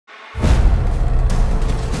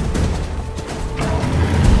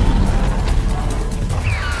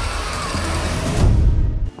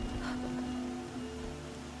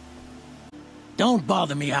Don't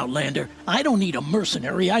bother me, Outlander. I don't need a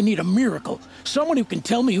mercenary, I need a miracle. Someone who can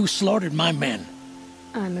tell me who slaughtered my men.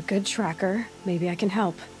 I'm a good tracker. Maybe I can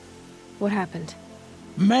help. What happened?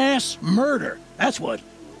 Mass murder, that's what.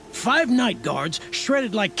 5 night guards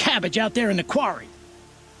shredded like cabbage out there in the quarry.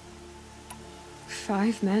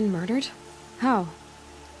 5 men murdered? How?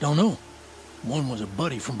 Don't know. One was a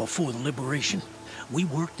buddy from before the liberation. We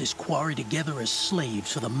worked this quarry together as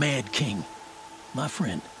slaves for the Mad King. My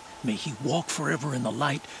friend, may he walk forever in the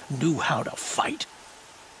light, knew how to fight.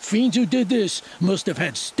 Fiends who did this must have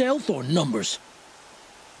had stealth or numbers.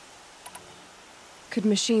 Could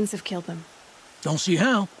machines have killed them? Don't see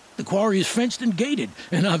how. The quarry is fenced and gated,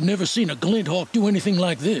 and I've never seen a Glinthawk do anything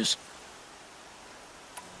like this.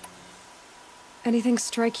 Anything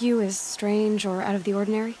strike you as strange or out of the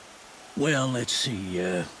ordinary? Well, let's see,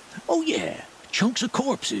 oh yeah, chunks of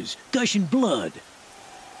corpses, gushing blood.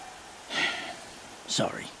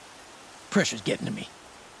 Sorry. Pressure's getting to me.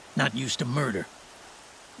 Not used to murder.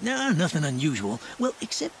 Nah, nothing unusual. Well,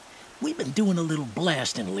 except we've been doing a little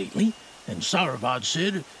blasting lately, and Saravad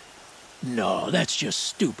said, no, that's just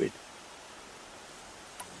stupid.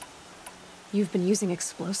 You've been using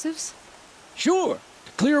explosives? Sure.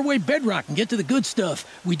 To clear away bedrock and get to the good stuff,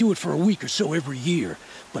 we do it for a week or so every year.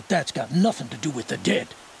 But that's got nothing to do with the dead.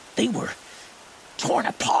 They were torn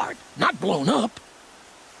apart, not blown up.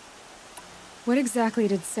 What exactly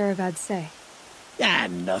did Saravad say? Ah,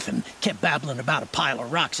 nothing. Kept babbling about a pile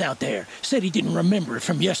of rocks out there. Said he didn't remember it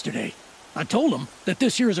from yesterday. I told him that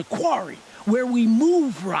this here is a quarry, where we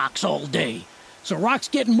move rocks all day. So rocks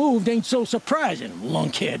getting moved ain't so surprising,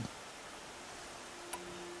 lunkhead.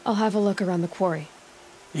 I'll have a look around the quarry.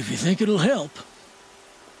 If you think it'll help.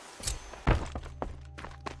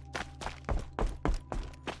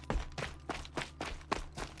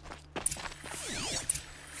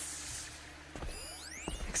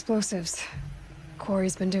 Explosives.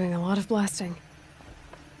 Quarry's been doing a lot of blasting.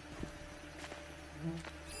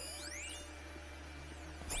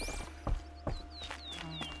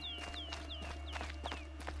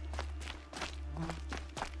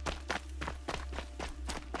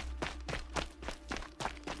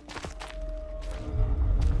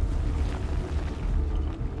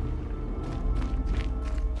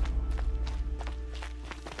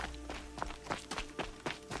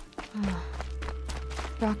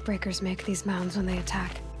 Rock breakers make these mounds when they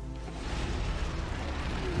attack.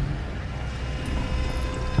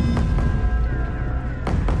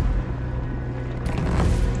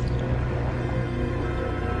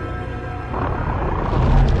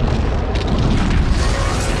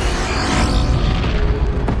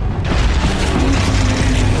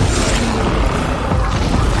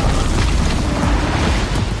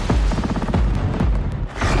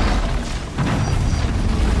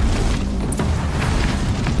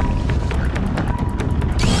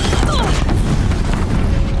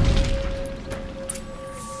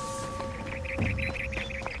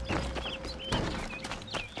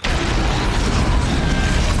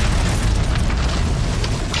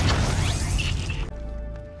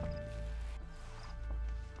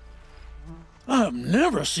 I've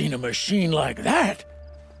never seen a machine like that.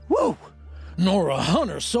 Whoa! Nor a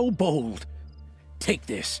hunter so bold. Take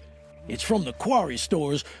this. It's from the quarry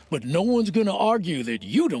stores, but no one's gonna argue that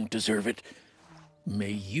you don't deserve it.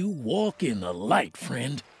 May you walk in the light,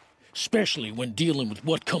 friend. Especially when dealing with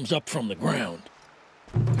what comes up from the ground.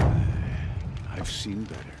 I've seen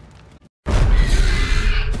better.